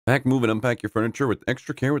Pack, move, and unpack your furniture with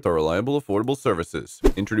extra care with our reliable, affordable services.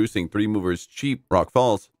 Introducing 3 Movers Cheap, Rock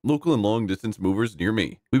Falls, local and long-distance movers near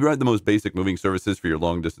me. We provide the most basic moving services for your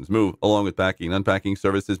long-distance move, along with packing and unpacking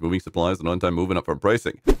services, moving supplies, and on-time move and upfront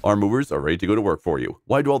pricing. Our movers are ready to go to work for you.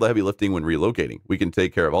 Why do all the heavy lifting when relocating? We can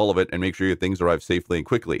take care of all of it and make sure your things arrive safely and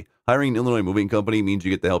quickly. Hiring an Illinois moving company means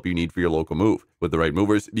you get the help you need for your local move. With the right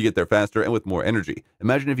movers, you get there faster and with more energy.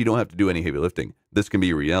 Imagine if you don't have to do any heavy lifting. This can be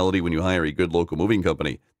a reality when you hire a good local moving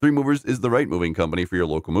company. 3 Movers is the right moving company for your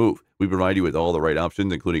local move. We provide you with all the right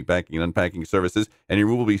options, including packing and unpacking services, and your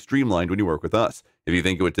move will be streamlined when you work with us. If you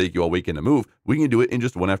think it would take you all weekend to move, we can do it in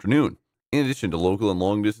just one afternoon. In addition to local and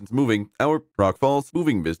long-distance moving, our Rock Falls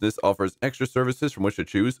moving business offers extra services from which to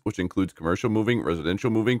choose, which includes commercial moving, residential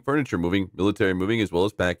moving, furniture moving, military moving, as well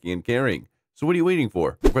as packing and carrying. So what are you waiting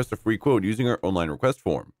for? Request a free quote using our online request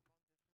form.